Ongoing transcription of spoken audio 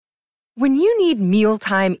When you need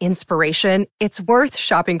mealtime inspiration, it's worth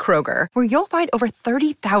shopping Kroger, where you'll find over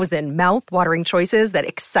 30,000 mouth-watering choices that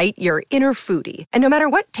excite your inner foodie. And no matter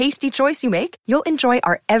what tasty choice you make, you'll enjoy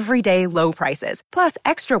our everyday low prices, plus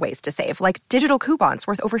extra ways to save, like digital coupons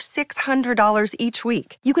worth over $600 each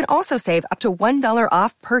week. You can also save up to $1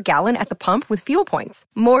 off per gallon at the pump with fuel points.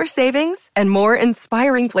 More savings and more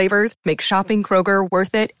inspiring flavors make shopping Kroger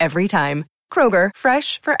worth it every time. Kroger,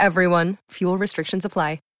 fresh for everyone. Fuel restrictions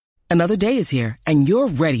apply. Another day is here, and you're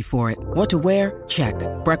ready for it. What to wear? Check.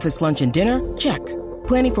 Breakfast, lunch, and dinner? Check.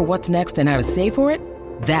 Planning for what's next and how to save for it?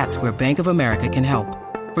 That's where Bank of America can help.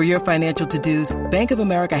 For your financial to-dos, Bank of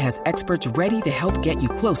America has experts ready to help get you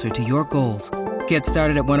closer to your goals. Get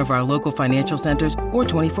started at one of our local financial centers or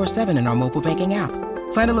 24/7 in our mobile banking app.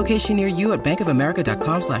 Find a location near you at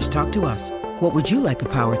bankofamerica.com/talktous. What would you like the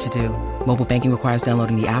power to do? Mobile banking requires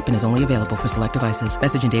downloading the app and is only available for select devices.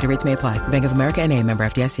 Message and data rates may apply. Bank of America N.A., member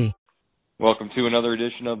FDIC. Welcome to another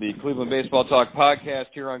edition of the Cleveland Baseball Talk podcast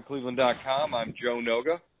here on Cleveland.com. I'm Joe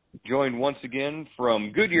Noga, joined once again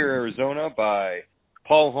from Goodyear, Arizona by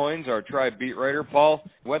Paul Hoynes, our Tribe beat writer. Paul,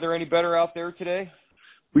 weather any better out there today?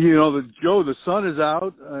 Well, you know, Joe, the sun is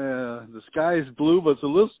out. The sky is blue, but it's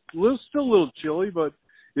still a little chilly, but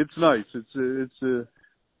it's nice. It's a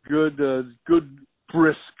good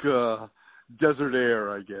brisk desert air,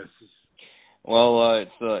 I guess. Well,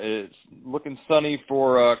 it's looking sunny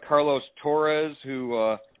for Carlos Torres,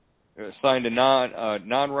 who signed a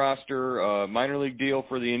non-roster minor league deal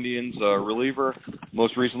for the Indians, reliever.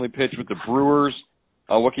 Most recently pitched with the Brewers.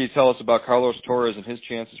 What can you tell us about Carlos Torres and his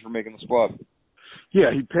chances for making the squad?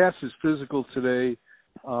 Yeah, he passed his physical today.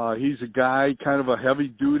 He's a guy, kind of a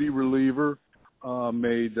heavy-duty reliever.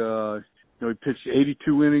 He pitched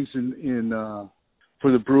 82 innings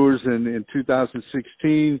for the Brewers in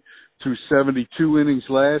 2016. Through 72 innings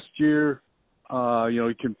last year.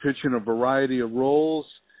 He can pitch in a variety of roles,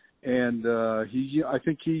 and I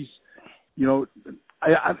think he's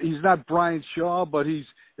not Brian Shaw, but he's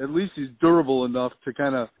durable enough to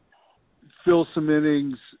kind of fill some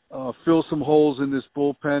innings, fill some holes in this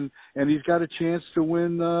bullpen, and he's got a chance to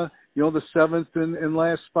win, the seventh and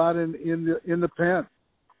last spot in the pen.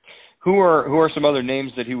 Who are some other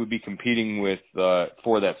names that he would be competing with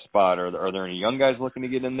for that spot? Are there any young guys looking to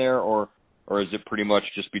get in there, or is it pretty much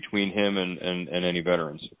just between him and any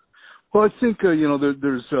veterans? Well, I think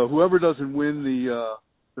there's whoever doesn't win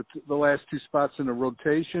the last two spots in the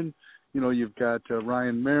rotation. You've got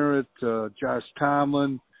Ryan Merritt, Josh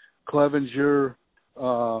Tomlin, Clevenger.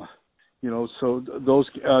 So those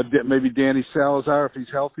maybe Danny Salazar if he's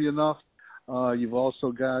healthy enough. You've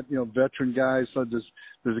also got, veteran guys. So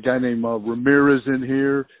there's a guy named Ramirez in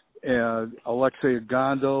here, and Alexei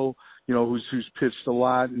Ogando, who's pitched a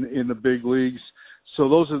lot in the big leagues. So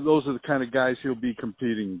those are the kind of guys he'll be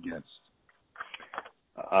competing against.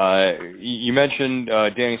 You mentioned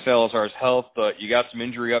Danny Salazar's health. You got some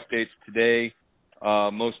injury updates today.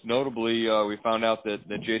 Most notably, we found out that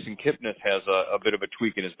Jason Kipnis has a bit of a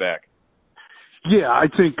tweak in his back. Yeah, I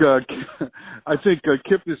think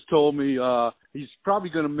Kipnis told me he's probably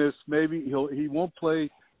going to miss. Maybe he won't play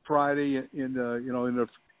Friday in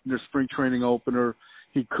their spring training opener.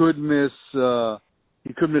 He could miss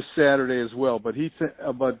Saturday as well. But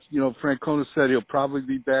Francona said he'll probably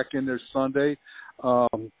be back in there Sunday.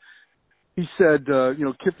 He said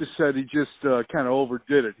Kipnis said he just kind of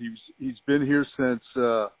overdid it. He's been here since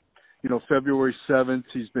February 7th.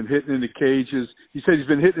 He's been hitting in the cages. He said he's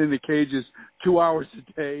been hitting in the cages 2 hours a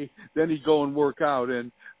day. Then he'd go and work out,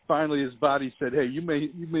 and finally his body said, "Hey, you may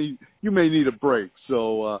need a break."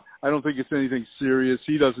 So I don't think it's anything serious.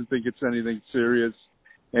 He doesn't think it's anything serious,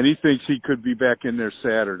 and he thinks he could be back in there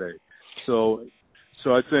Saturday. So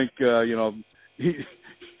I think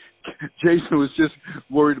Jason was just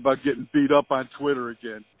worried about getting beat up on Twitter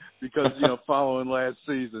again because following last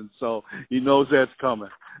season. So he knows that's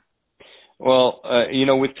coming. Well,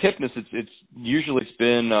 with Kipnis, it's usually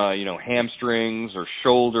been hamstrings or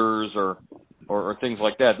shoulders or things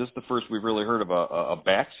like that. This is the first we've really heard of a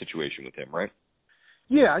back situation with him, right?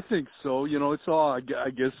 Yeah, I think so. It's all, I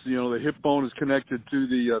guess, the hip bone is connected to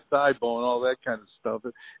the thigh bone, all that kind of stuff.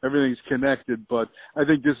 Everything's connected, but I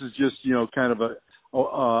think this is just, kind of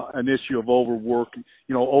an issue of overwork,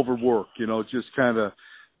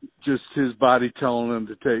 just his body telling him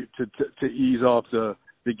to ease off the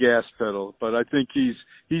gas pedal. But I think he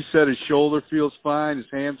said his shoulder feels fine, his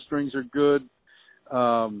hamstrings are good,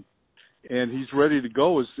 and he's ready to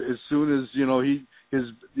go as soon as he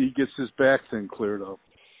gets his back thing cleared up.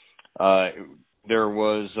 There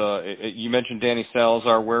was you mentioned Danny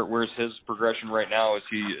Salazar. Where's his progression right now? Is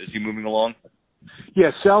he moving along?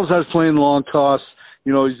 Yeah, Salazar's playing long toss.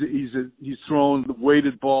 You know, he's throwing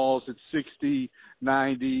weighted balls at 60,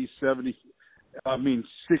 90, 70.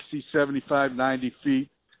 60, 75, 90 feet.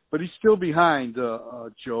 But he's still behind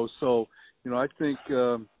Joe. So, you know, I think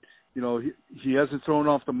you know, he hasn't thrown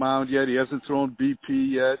off the mound yet. He hasn't thrown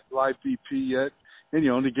BP yet, live BP yet. And, you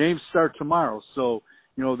know, and the games start tomorrow. So,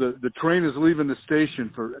 you know, the train is leaving the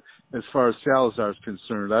station for as far as Salazar's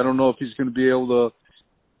concerned. I don't know if he's going to be able to,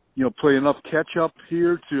 you know, play enough catch-up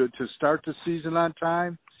here to start the season on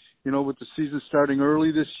time, you know, with the season starting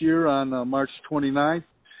early this year on March 29th.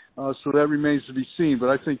 So that remains to be seen. But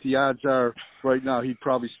I think the odds are right now he'd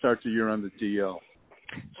probably start the year on the DL.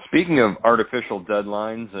 Speaking of artificial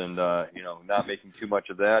deadlines and, you know, not making too much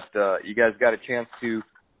of that, you guys got a chance to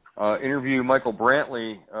interview Michael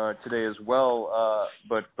Brantley today as well,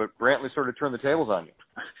 but Brantley sort of turned the tables on you.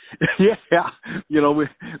 Yeah, you know,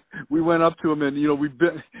 we went up to him and, you know,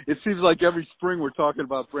 it seems like every spring we're talking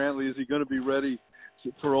about Brantley. Is he going to be ready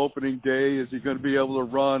for opening day? Is he going to be able to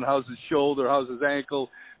run? How's his shoulder? How's his ankle?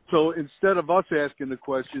 So instead of us asking the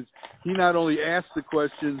questions, he not only asked the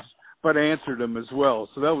questions, but answered them as well.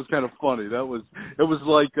 So that was kind of funny. It was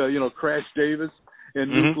like, you know, Crash Davis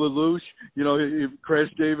and Nuke LaLoosh. You know, Crash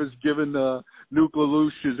Davis giving Nuke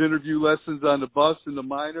LaLoosh his interview lessons on the bus in the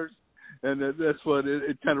minors. And that's what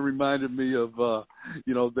it kind of reminded me of,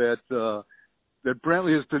 you know, that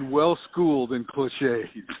Brantley has been well schooled in cliches.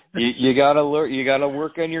 You gotta learn. You gotta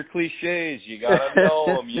work on your cliches. You gotta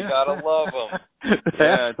know them. You gotta love them.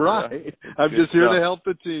 That's right. I'm just here to help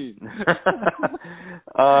the team.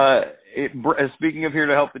 Speaking of here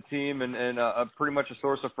to help the team, and pretty much a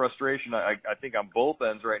source of frustration, I think on both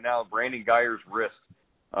ends right now. Brandon Guyer's wrist.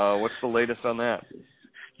 What's the latest on that?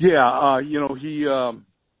 Yeah, you know, he, you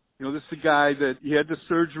know, this is a guy that he had the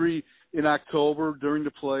surgery in October during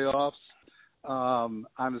the playoffs.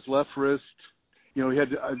 On his left wrist, you know,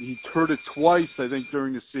 he hurt it twice, I think,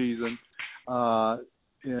 during the season,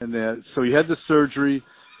 and so he had the surgery.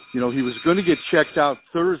 You know, he was going to get checked out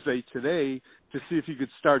Thursday today to see if he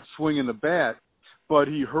could start swinging the bat, but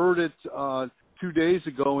he hurt it 2 days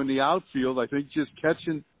ago in the outfield. I think just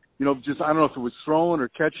catching, you know, I don't know if it was throwing or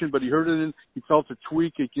catching, but he hurt it. He felt a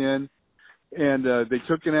tweak again, and they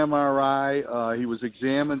took an MRI. He was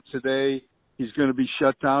examined today. He's going to be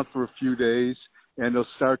shut down for a few days, and they'll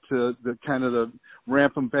start to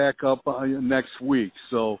ramp him back up next week.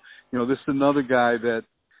 So, you know, this is another guy that,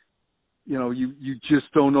 you know, you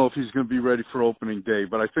just don't know if he's going to be ready for opening day.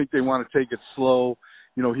 But I think they want to take it slow.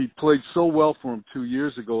 You know, he played so well for him 2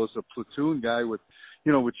 years ago as a platoon guy with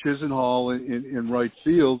Chisenhall in right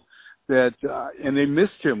field that, and they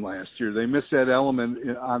missed him last year. They missed that element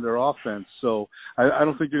on their offense. So I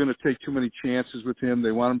don't think they're going to take too many chances with him.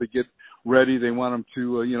 They want him to get ready. They want him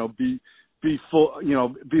to, you know, be full, you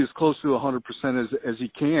know, be as close to 100% as he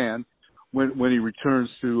can when he returns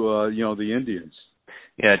to, you know, the Indians.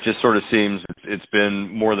 Yeah, it just sort of seems it's been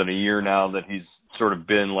more than a year now that he's sort of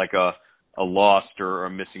been like a lost or a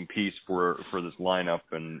missing piece for this lineup,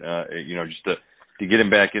 and you know, just to get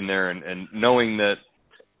him back in there and knowing that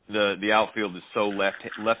the outfield is so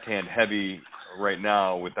left-hand heavy right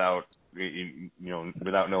now without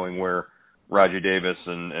knowing where Rajai Davis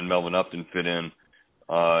and Melvin Upton fit in.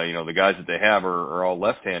 You know, the guys that they have are all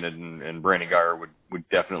left-handed, and Brandon Guyer would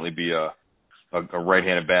definitely be a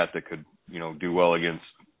right-handed bat that could, you know, do well against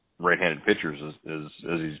right-handed pitchers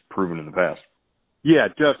as he's proven in the past. Yeah,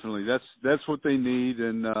 definitely. That's what they need,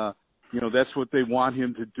 and you know, that's what they want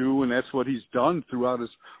him to do, and that's what he's done throughout his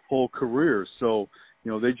whole career. So,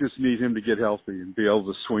 you know, they just need him to get healthy and be able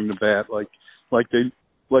to swing the bat like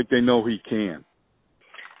they know he can.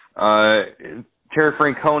 Terry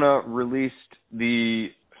Francona released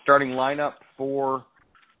the starting lineup for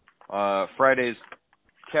Friday's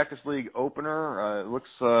Cactus League opener. It looks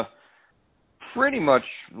pretty much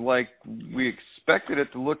like we expected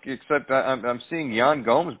it to look, except I'm seeing Yan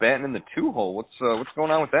Gomes batting in the 2-hole. What's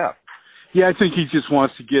going on with that? Yeah, I think he just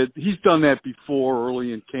wants to he's done that before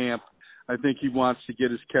early in camp. I think he wants to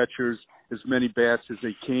get his catchers as many bats as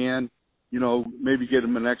they can. You know, maybe get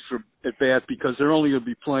them an extra at bat because they're only going to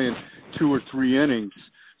be playing 2 or 3 innings.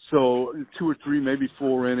 So 2 or 3, maybe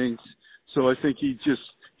 4 innings. So I think he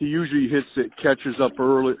usually hits the catchers up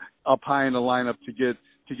early, up high in the lineup to get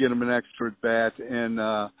him an extra at bat. And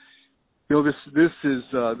you know,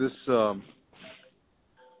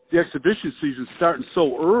 the exhibition season's starting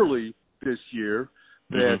so early this year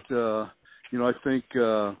that you know, I think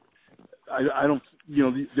I don't. You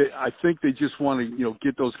know, I think they just want to, you know,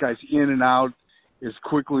 get those guys in and out as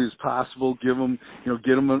quickly as possible. Get them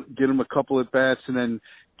a couple at bats, and then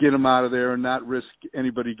get them out of there and not risk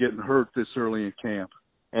anybody getting hurt this early in camp.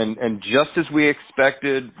 And just as we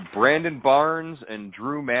expected, Brandon Barnes and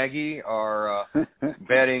Drew Maggi are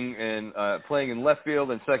batting and playing in left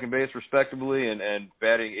field and second base respectively, and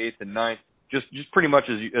batting eighth and ninth. Just pretty much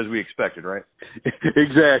as we expected, right?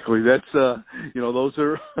 Exactly. That's those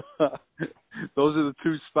are the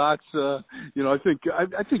two spots. I think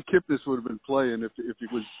Kipnis would have been playing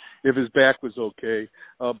if his back was okay.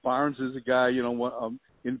 Barnes is a guy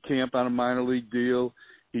in camp on a minor league deal.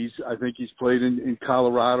 I think he's played in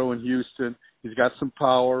Colorado and Houston. He's got some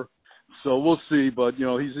power, so we'll see. But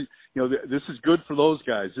this is good for those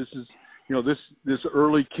guys. This is this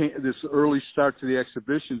early start to the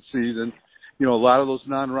exhibition season. A lot of those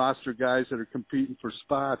non-roster guys that are competing for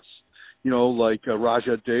spots, like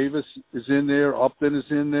Rajat Davis is in there, Upton is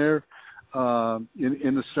in there,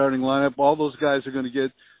 in the starting lineup. All those guys are going to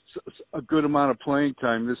get a good amount of playing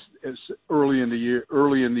time this early in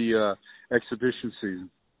the exhibition season.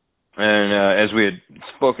 And as we had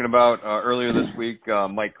spoken about earlier this week,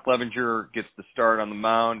 Mike Clevenger gets the start on the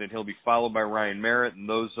mound, and he'll be followed by Ryan Merritt. And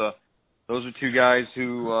those are two guys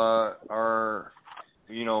who are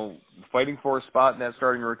fighting for a spot in that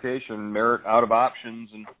starting rotation. Merritt out of options,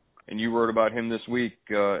 and you wrote about him this week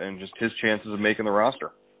and just his chances of making the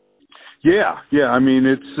roster. Yeah. I mean,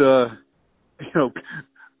 it's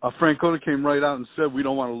Francona came right out and said we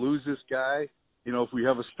don't want to lose this guy. If we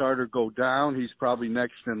have a starter go down, he's probably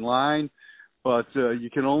next in line. But you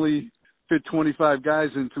can only fit 25 guys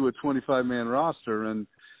into a 25-man roster. And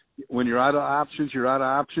when you're out of options, you're out of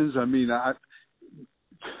options. I mean, I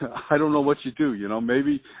don't know what you do.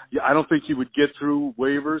 Maybe I don't think he would get through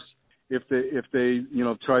waivers if they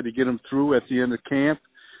tried to get him through at the end of camp.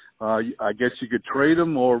 I guess you could trade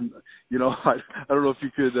him, or I don't know if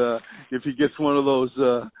you could if he gets one of those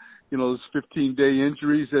those 15-day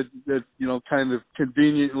injuries that kind of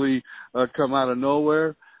conveniently come out of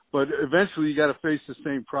nowhere. But eventually you got to face the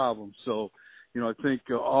same problem. So I think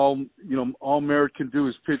all Merritt can do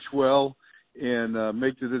is pitch well and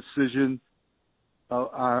make the decision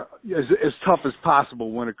as tough as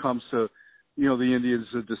possible when it comes to the Indians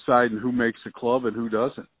deciding who makes the club and who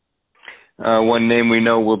doesn't. One name we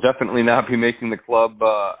know will definitely not be making the club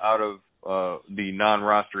out of the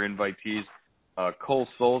non-roster invitees. Cole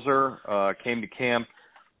Sulzer came to camp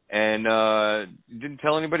and didn't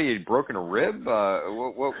tell anybody he'd broken a rib.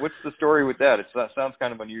 What's the story with that? That sounds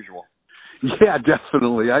kind of unusual. Yeah,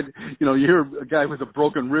 definitely. You hear a guy with a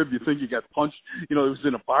broken rib, you think he got punched. It was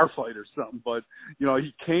in a bar fight or something. But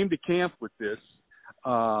he came to camp with this.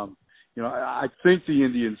 I think the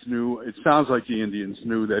Indians knew. It sounds like the Indians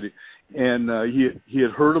knew that, he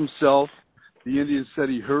had hurt himself. The Indians said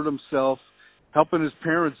he hurt himself helping his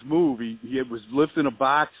parents move. He was lifting a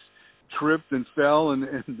box, tripped and fell and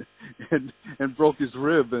broke his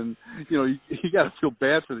rib. And you got to feel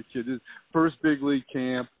bad for the kid. His first big league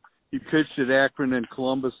camp. He pitched at Akron and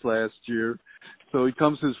Columbus last year, so he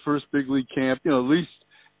comes to his first big league camp. At least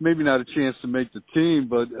maybe not a chance to make the team,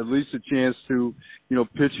 but at least a chance to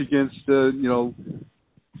pitch against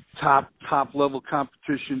top level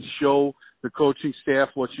competition. Show the coaching staff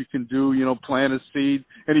what you can do, plant a seed,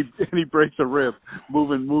 and he breaks a rib,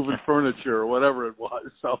 moving furniture or whatever it was.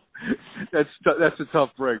 So that's a tough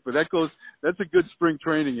break, but that's a good spring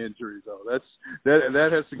training injury though.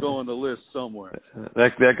 That has to go on the list somewhere.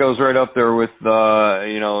 That goes right up there with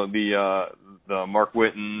the Mark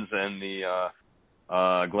Wittens and the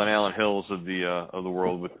Glenn Allen Hills of the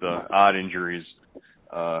world with the odd injuries.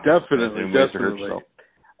 Definitely.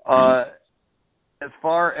 As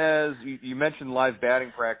far as you mentioned live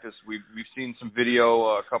batting practice, we've seen some video.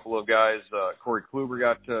 A couple of guys, Corey Kluber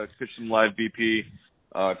got to pitch some live BP.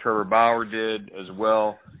 Trevor Bauer did as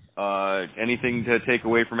well. Anything to take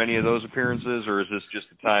away from any of those appearances, or is this just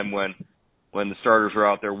a time when the starters are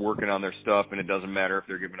out there working on their stuff and it doesn't matter if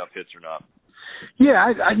they're giving up hits or not? Yeah,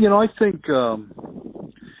 I think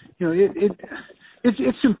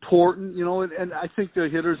it's important, and I think the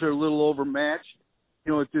hitters are a little overmatched,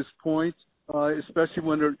 at this point. Especially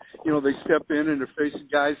when they step in and they're facing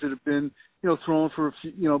guys that have been, thrown for a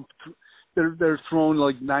few, they're throwing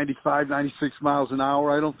like 95, 96 miles an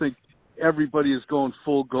hour. I don't think everybody is going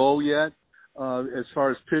full go yet, as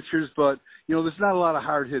far as pitchers, but, there's not a lot of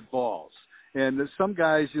hard hit balls. And there's some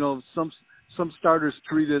guys, some starters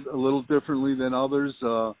treat it a little differently than others.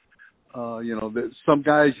 Some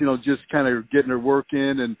guys, just kind of getting their work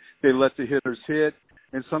in and they let the hitters hit.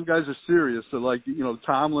 And some guys are serious. So like,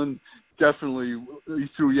 Tomlin, definitely he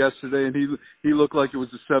threw yesterday, and he looked like it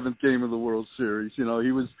was the seventh game of the World Series.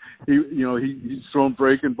 He's thrown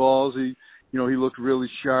breaking balls. He looked really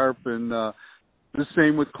sharp, and the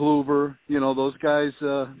same with Kluber. Those guys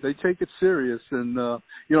they take it serious, and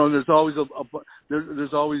there's always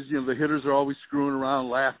there's always, you know, the hitters are always screwing around,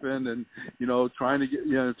 laughing, and, you know, trying to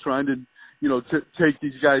take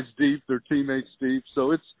these guys deep, their teammates deep.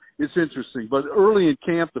 So it's interesting. But early in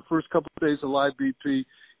camp, the first couple of days of live BP,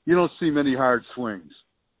 you don't see many hard swings.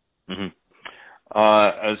 Mm-hmm.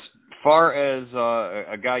 As far as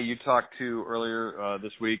a guy you talked to earlier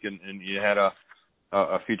this week, and you had a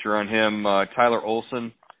feature on him, Tyler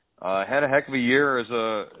Olson, had a heck of a year as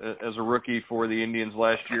a rookie for the Indians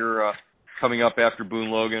last year, coming up after Boone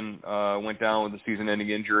Logan went down with a season-ending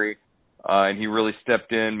injury, and he really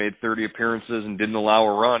stepped in, made 30 appearances, and didn't allow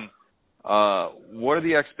a run. What are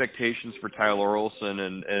the expectations for Tyler Olson,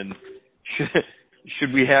 and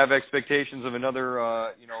should we have expectations of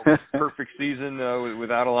another perfect season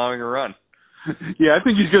without allowing a run? Yeah, I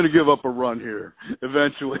think he's going to give up a run here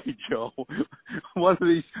eventually, Joe. One of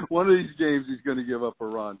these games, he's going to give up a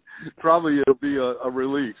run. Probably it'll be a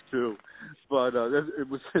relief too. But it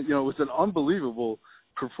was an unbelievable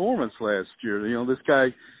performance last year. You know, this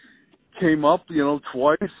guy came up,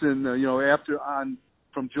 twice, and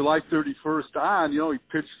from July 31st on, he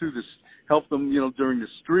pitched through this, helped them, during the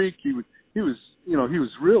streak. He was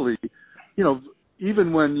really,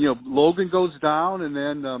 even when Logan goes down and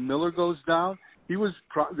then Miller goes down, he was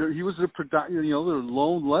the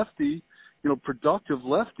lone lefty, productive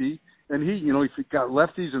lefty, and he got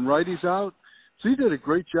lefties and righties out, so he did a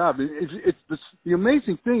great job. The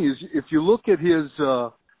amazing thing is, if you look at his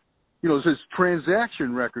his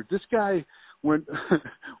transaction record, this guy went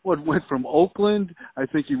from Oakland, I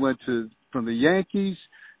think he went from the Yankees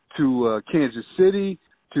to Kansas City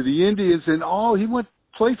to the Indians, and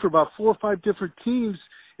played for about 4 or 5 different teams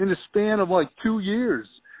in the span of like 2 years.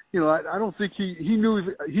 I don't think he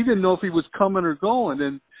didn't know if he was coming or going,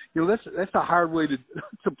 and that's a hard way to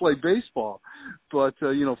play baseball. But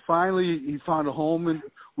finally he found a home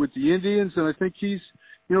with the Indians, and I think he's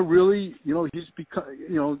really he's become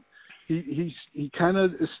he kind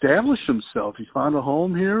of established himself. He found a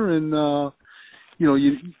home here, and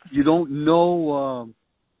you don't know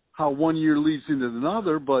how 1 year leads into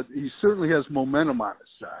another, but he certainly has momentum on his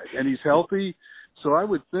side, and he's healthy. So I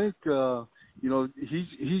would think, he's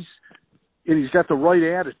got the right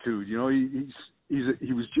attitude. He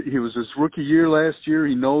was his rookie year last year.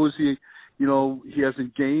 He knows he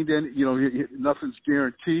hasn't gained any. Nothing's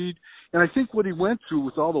guaranteed. And I think what he went through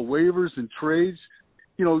with all the waivers and trades,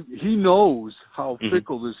 he knows how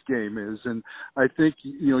fickle this game is, and I think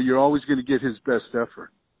you're always going to get his best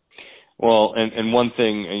effort. Well, and one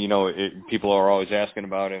thing, people are always asking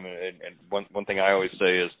about him, and one thing I always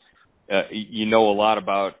say is, a lot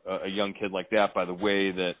about a young kid like that by the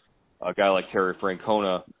way that a guy like Terry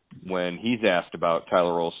Francona, when he's asked about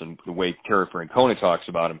Tyler Olson, the way Terry Francona talks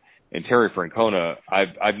about him. And Terry Francona,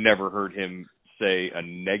 I've never heard him say a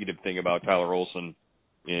negative thing about Tyler Olson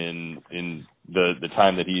in the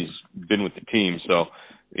time that he's been with the team. So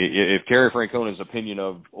if Terry Francona's opinion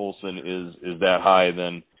of Olson is that high,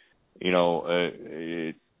 then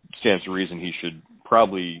it stands to reason he should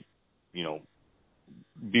probably,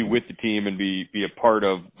 be with the team and be a part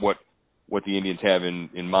of what the Indians have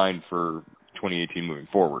in mind for 2018 moving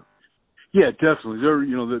forward. Yeah, definitely.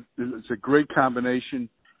 It's a great combination.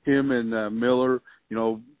 Him and Miller.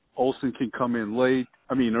 Olson can come in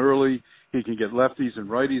early. He can get lefties and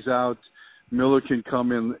righties out. Miller can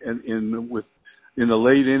come in the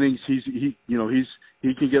late innings. He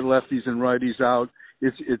can get lefties and righties out.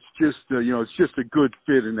 It's just a good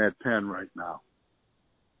fit in that pen right now.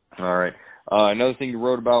 All right. Another thing you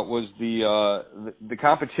wrote about was the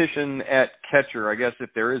competition at catcher. I guess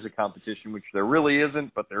if there is a competition, which there really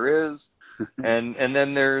isn't, but there is, and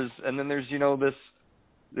then there's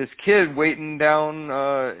this kid waiting down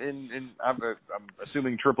in I'm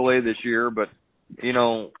assuming AAA this year, but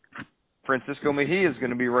Francisco Mejia is going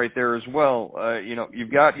to be right there as well.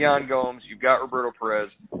 You've got Yan Gomes, you've got Roberto Perez.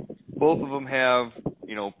 Both of them have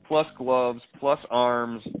plus gloves, plus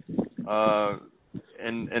arms,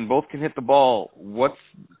 and both can hit the ball. What's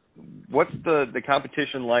the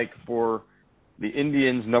competition like for the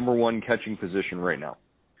Indians' number one catching position right now?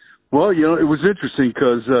 Well, it was interesting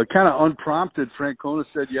because kind of unprompted, Francona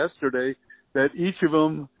said yesterday that each of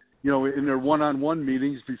them, in their one-on-one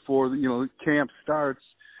meetings before camp starts,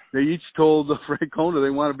 they each told Francona they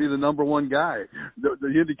want to be the number one guy. The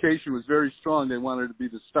indication was very strong they wanted to be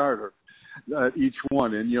the starter at each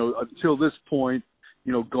one. And, until this point,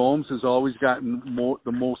 Gomes has always gotten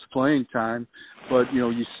the most playing time. But,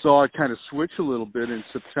 you saw it kind of switch a little bit in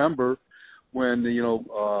September when,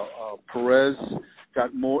 Perez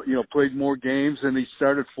got more, played more games, and he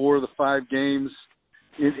started 4 of the 5 games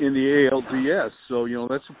in the ALDS. So,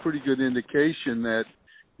 that's a pretty good indication that,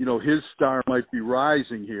 his star might be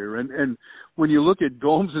rising here. And when you look at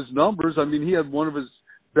Gomes' numbers, I mean, he had one of his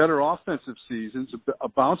better offensive seasons, a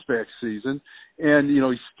bounce back season, and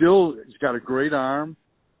he's got a great arm.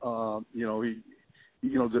 And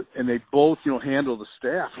they both handle the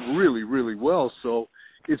staff really, really well. So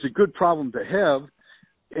it's a good problem to have,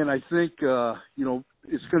 and I think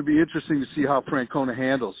it's going to be interesting to see how Francona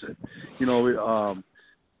handles it.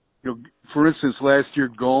 For instance, last year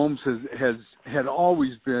Gomes had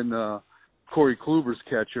always been Corey Kluber's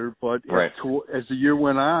catcher, but right. As the year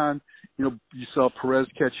went on, you saw Perez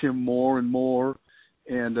catch him more and more,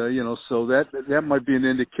 and so that might be an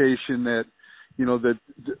indication that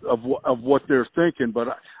of what they're thinking.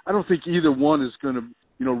 But I don't think either one is going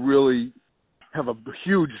to really have a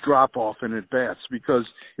huge drop off in at bats, because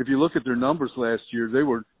if you look at their numbers last year, they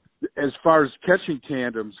were, as far as catching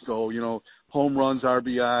tandems go, home runs,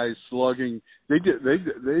 RBIs, slugging, they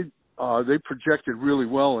projected really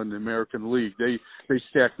well in the American League. They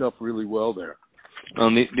stacked up really well there.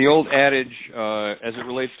 The old adage, as it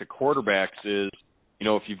relates to quarterbacks, is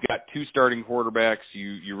if you've got two starting quarterbacks,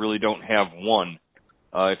 you really don't have one.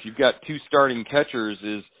 If you've got two starting catchers,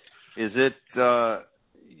 is it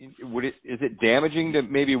damaging to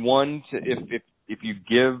maybe one if you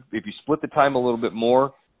split the time a little bit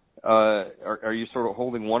more? Are you sort of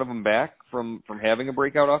holding one of them back from having a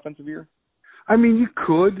breakout offensive year? I mean, you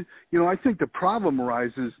could. I think the problem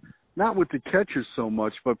arises not with the catchers so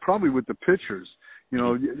much, but probably with the pitchers.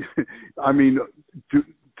 I mean, do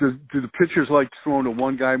the pitchers like throwing to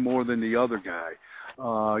one guy more than the other guy?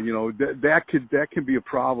 That can be a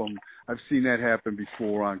problem. I've seen that happen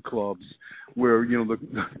before on clubs where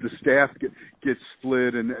the staff gets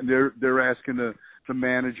split and they're asking the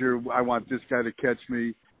manager, I want this guy to catch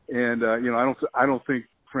me, and I don't think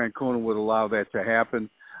Francona would allow that to happen.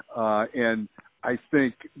 And I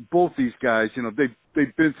think both these guys,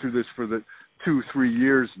 they've been through this for the 2-3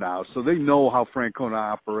 years now, so they know how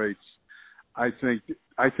Francona operates. I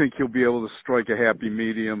think he'll be able to strike a happy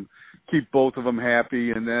medium, keep both of them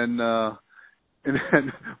happy, and then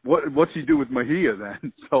what's he do with Mejia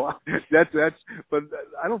then? So that's. But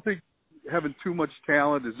I don't think having too much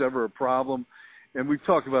talent is ever a problem, and we've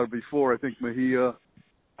talked about it before. I think Mejia.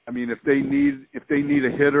 I mean, if they need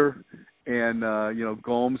a hitter, and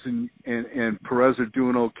Gomes and Perez are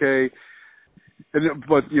doing okay,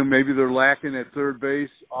 but maybe they're lacking at third base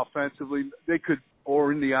offensively, they could,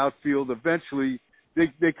 or in the outfield, eventually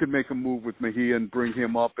they could make a move with Mejia and bring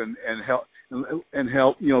him up and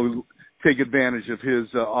help take advantage of his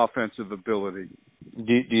offensive ability.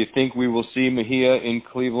 Do you think we will see Mejia in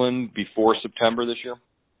Cleveland before September this year?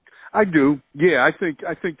 I do. Yeah, I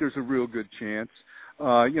think there's a real good chance.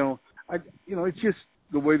 It's just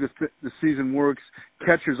the way the season works.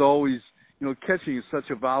 Catchers always, catching is such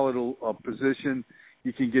a volatile position.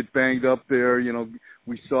 You can get banged up there.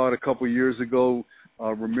 We saw it a couple of years ago.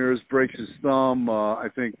 Ramirez breaks his thumb. I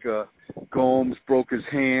think Gomes broke his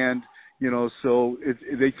hand. So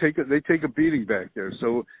they take a beating back there.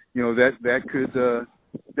 So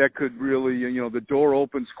that could really, the door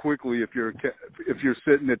opens quickly if you're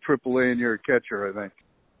sitting at AAA and you're a catcher, I think.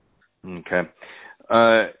 Okay.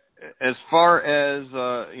 As far as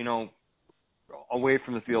away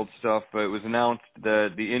from the field stuff, it was announced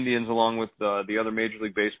that the Indians, along with the other Major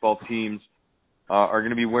League Baseball teams, are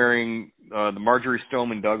going to be wearing the Marjorie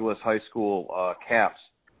Stoneman Douglas High School caps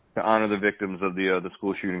to honor the victims of the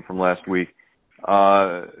school shooting from last week.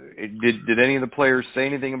 Did any of the players say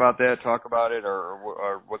anything about that, talk about it,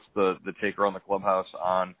 or what's the take around the clubhouse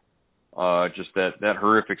on just that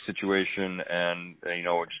horrific situation and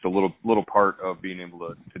just a little part of being able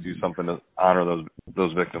to do something to honor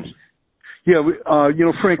those victims? Yeah,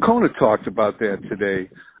 Francona talked about that today.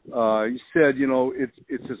 He said,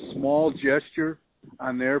 it's a small gesture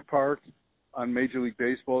on their part, on Major League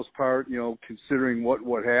Baseball's part, considering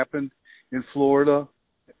what happened in Florida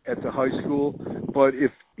at the high school. But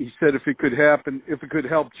if it could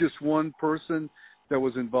help just one person that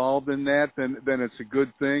was involved in that, then it's a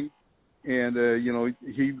good thing. And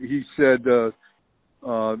he said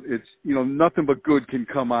it's nothing but good can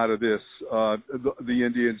come out of this. The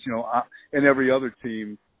Indians, and every other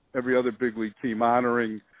big league team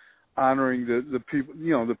honoring the people,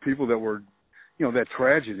 the people that were, that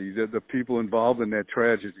tragedy, the people involved in that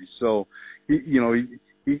tragedy. So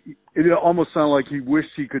it almost sounded like he wished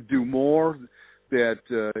he could do more. That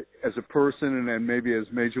as a person and then maybe as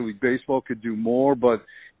Major League Baseball could do more, but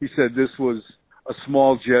he said this was a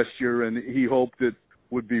small gesture, and he hoped it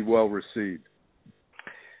would be well received.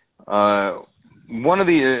 One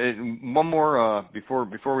more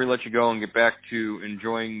before we let you go and get back to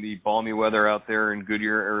enjoying the balmy weather out there in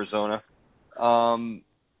Goodyear, Arizona.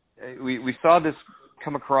 we saw this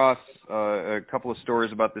come across a couple of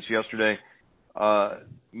stories about this yesterday.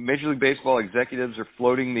 Major League Baseball executives are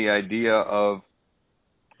floating the idea of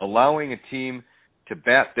allowing a team to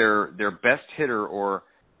bat their best hitter or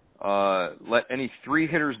let any 3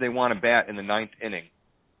 hitters they want to bat in the 9th inning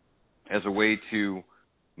as a way to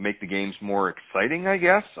make the games more exciting, I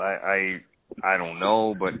guess. I don't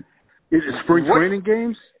know, but is it spring training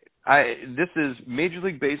games? This is Major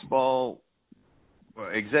League Baseball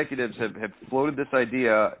executives have floated this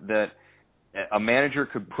idea that a manager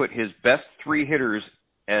could put his best 3 hitters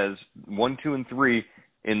as 1, 2, and 3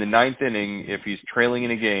 in the 9th inning if he's trailing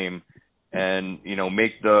in a game, and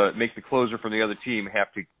make the closer from the other team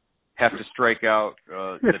have to strike out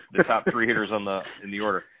the top 3 hitters in the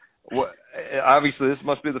order. Obviously, this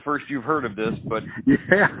must be the first you've heard of this, but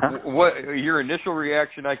what your initial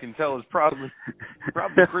reaction, I can tell, is probably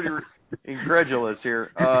pretty incredulous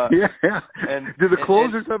here. And do the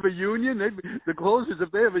closers have a union? The closers,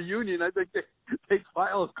 if they have a union, I think they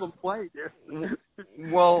file a complaint.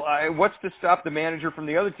 Well, what's to stop the manager from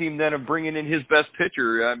the other team then of bringing in his best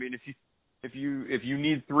pitcher? I mean, if you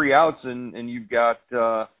need 3 outs and you've got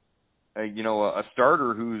a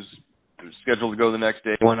starter who's scheduled to go the next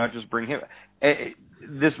day, why not just bring him?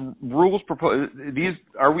 This rules proposed.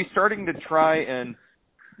 Are we starting to try and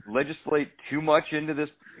legislate too much into this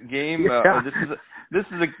game? This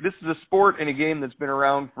is a sport and a game that's been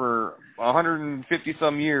around for 150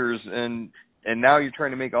 some years, and now you're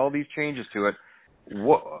trying to make all these changes to it.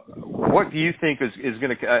 What do you think is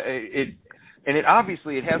going to it? And it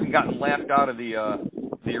obviously it hasn't gotten laughed out of the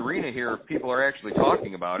arena here. People are actually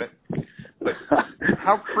talking about it. But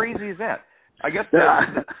how crazy is that? I guess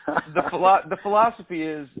the philosophy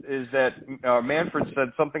is that Manfred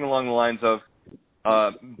said something along the lines of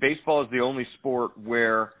baseball is the only sport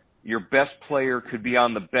where your best player could be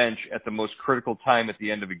on the bench at the most critical time at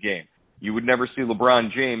the end of a game. You would never see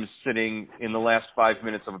LeBron James sitting in the last 5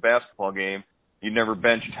 minutes of a basketball game. You'd never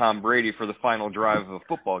bench Tom Brady for the final drive of a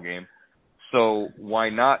football game. So why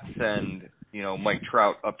not send Mike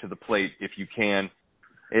Trout up to the plate if you can?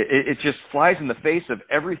 It just flies in the face of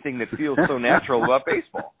everything that feels so natural about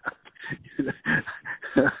baseball.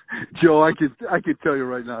 Joe, I could tell you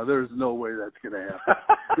right now, there's no way that's going to happen.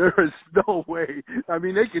 There is no way. I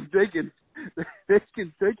mean, they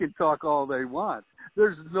can talk all they want.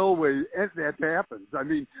 There's no way that happens. I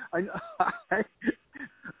mean,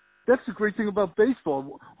 that's the great thing about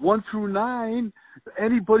baseball. 1 through 9,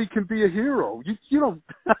 anybody can be a hero. You don't.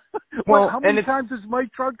 Well, how many times is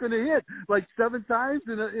Mike Trout going to hit? Like 7 times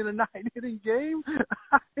in a 9-inning game?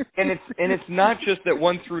 And it's not just that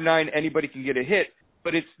 1 through 9 anybody can get a hit,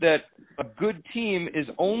 but it's that a good team is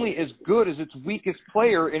only as good as its weakest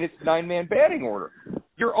player in its 9-man batting order.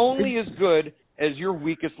 You're only as good as your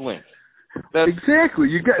weakest link.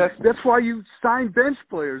 Exactly. That's why you sign bench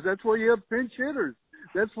players. That's why you have pinch hitters.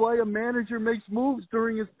 That's why a manager makes moves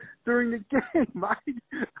during the game.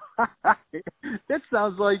 That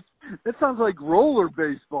sounds like roller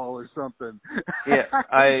baseball or something. Yeah,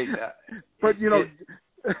 But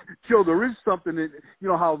Joe, there is something that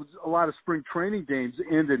how a lot of spring training games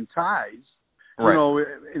end in ties. Right.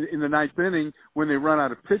 In the 9th inning when they run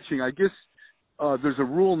out of pitching. I guess there's a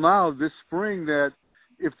rule now this spring that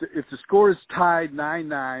if the score is tied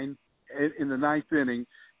 9-9 in the 9th inning,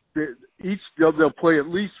 they'll play at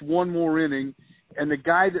least one more inning, and the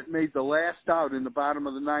guy that made the last out in the bottom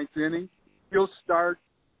of the 9th inning, he'll start.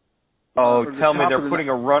 Oh, tell me they're putting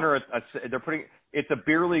a runner it's a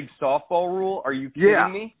beer league softball rule. Are you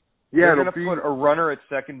kidding me? Yeah, they're going to put a runner at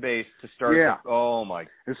second base to start. Yeah. Oh my!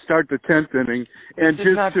 To start the 10th inning, and this just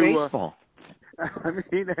is not to baseball. I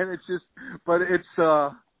mean, and it's just, but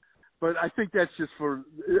I think that is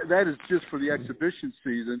just for the exhibition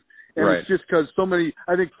season. And right. It's just because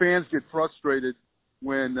I think fans get frustrated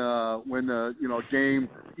when game,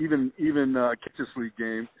 even Kansas League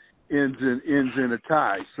game ends in a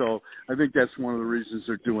tie. So I think that's one of the reasons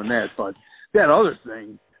they're doing that. But that other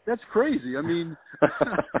thing, that's crazy. I mean,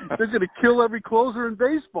 they're going to kill every closer in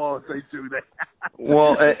baseball if they do that.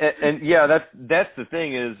 Well, and yeah, that's the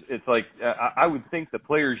thing is, it's like I would think the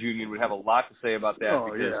players' union would have a lot to say about that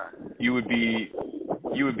because you would be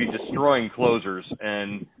destroying closers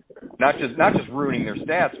and not just ruining their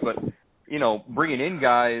stats, but bringing in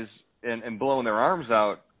guys and blowing their arms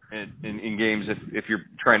out in games if you're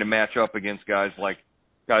trying to match up against guys like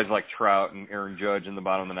Trout and Aaron Judge in the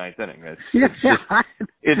bottom of the 9th inning.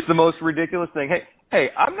 It's the most ridiculous thing. Hey,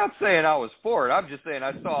 I'm not saying I was for it. I'm just saying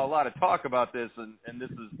I saw a lot of talk about this, and this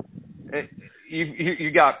is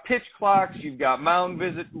you got pitch clocks, you've got mound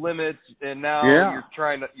visit limits, and now you're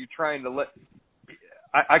trying to let.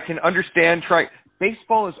 I can understand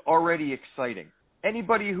baseball is already exciting.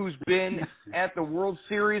 Anybody who's been at the World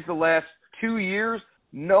Series the last 2 years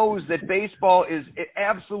knows that baseball is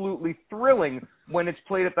absolutely thrilling when it's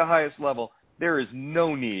played at the highest level. There is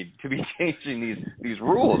no need to be changing these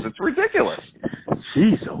rules. It's ridiculous.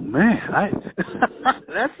 Jeez, oh man,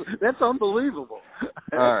 that's unbelievable.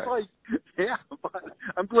 That's right. like, yeah,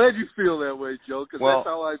 I'm glad you feel that way, Joe, because that's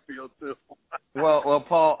how I feel too. Well,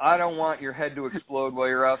 Paul, I don't want your head to explode while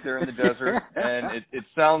you're out there in the desert, and it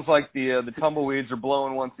sounds like the tumbleweeds are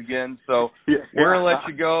blowing once again. So we're gonna let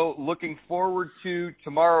you go. Looking forward to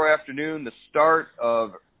tomorrow afternoon, the start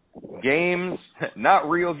of games, not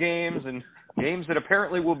real games, and games that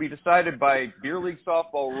apparently will be decided by beer league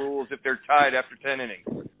softball rules if they're tied after 10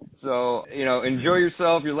 innings. So, enjoy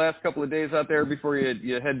yourself your last couple of days out there before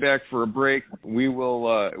you head back for a break. We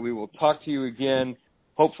will talk to you again,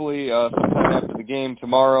 hopefully sometime after the game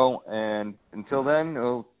tomorrow. And until then,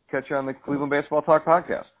 we'll catch you on the Cleveland Baseball Talk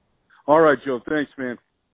podcast. All right, Joe. Thanks, man.